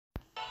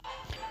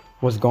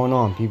What's going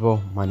on, people?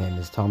 My name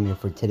is Tommy.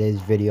 For today's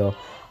video,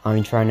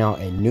 I'm trying out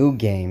a new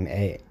game,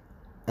 a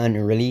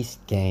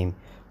unreleased game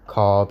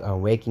called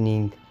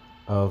Awakening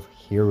of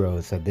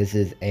Heroes. So this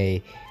is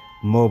a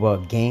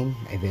MOBA game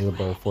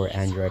available for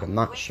Android. I'm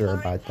not sure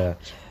about the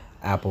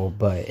Apple,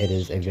 but it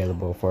is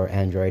available for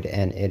Android,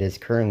 and it is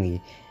currently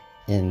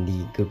in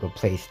the Google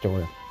Play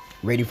Store,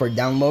 ready for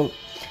download.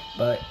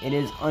 But it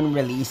is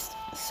unreleased,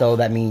 so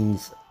that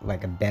means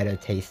like a beta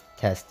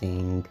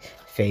testing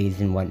phase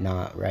and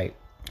whatnot, right?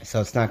 So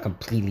it's not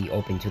completely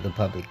open to the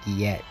public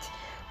yet,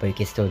 but you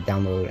can still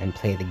download and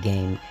play the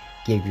game,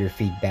 give your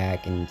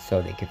feedback, and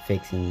so they could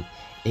fix any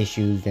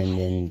issues, and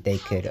then they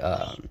could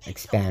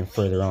expand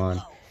further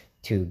on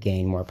to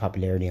gain more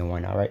popularity and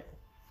whatnot, right?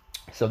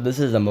 So this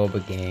is a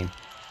MOBA game.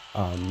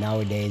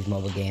 Nowadays,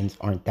 MOBA games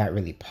aren't that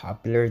really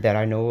popular that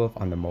I know of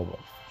on the mobile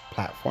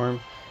platform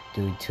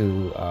due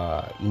to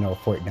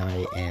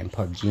Fortnite and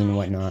PUBG and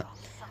whatnot.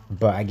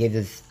 But I gave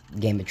this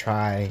game a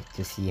try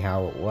to see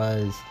how it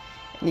was.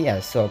 And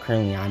yeah, so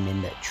currently I'm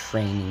in the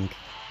training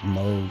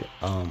mode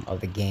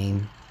of the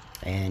game.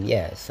 And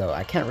yeah, so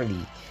I can't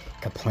really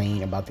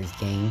complain about this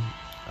game.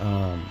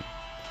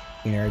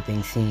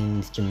 Everything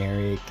seems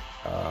generic.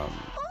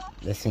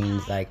 This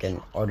seems like an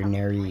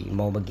ordinary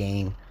MOBA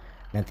game.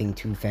 Nothing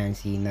too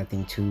fancy,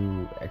 nothing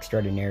too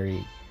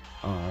extraordinary.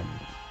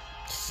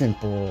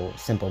 Simple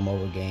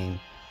MOBA game.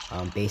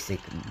 Basic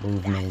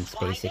movements,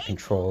 basic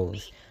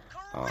controls.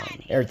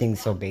 Everything's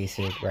so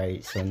basic,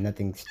 right? So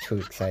nothing's too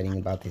exciting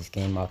about this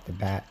game off the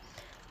bat.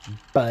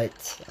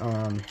 But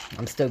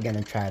I'm still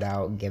gonna try it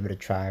out, give it a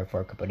try for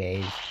a couple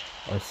days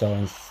or so,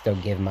 and still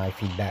give my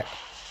feedback,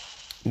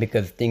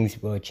 because things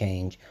will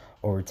change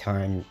over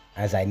time.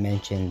 As I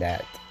mentioned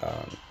that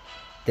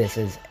this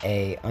is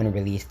a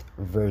unreleased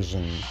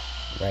version,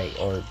 right?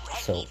 Or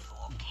so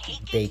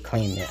they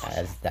claim it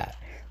as that,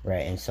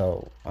 right? And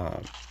so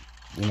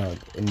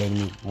it made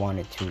me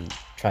wanted to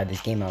try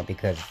this game out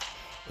because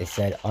it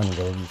said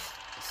unreleased.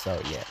 So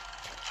yeah,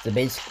 so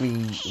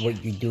basically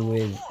what you do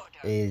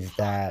is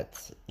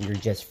that you're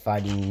just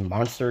fighting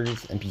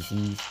monsters,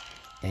 NPCs,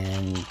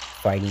 and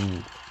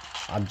fighting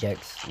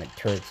objects like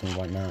turrets and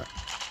whatnot.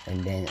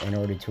 And then in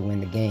order to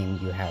win the game,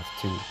 you have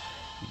to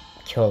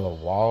kill a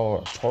wall or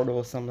a portal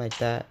or something like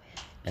that,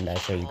 and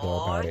that's how you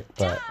go about it.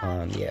 But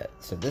yeah,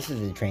 so this is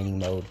the training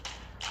mode,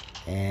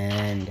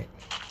 and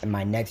in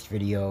my next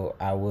video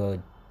I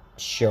will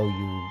show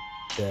you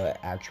the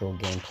actual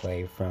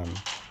gameplay from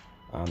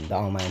the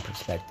online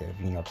perspective,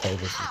 player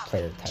versus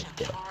player type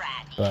deal.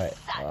 But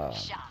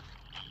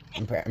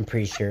I'm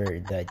pretty sure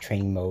the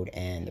training mode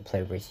and the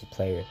player versus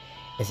player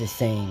is the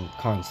same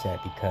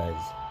concept,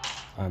 because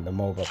the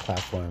mobile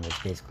platform was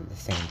basically the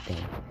same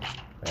thing,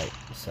 right?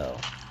 So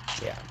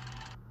yeah,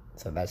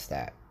 so that's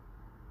that.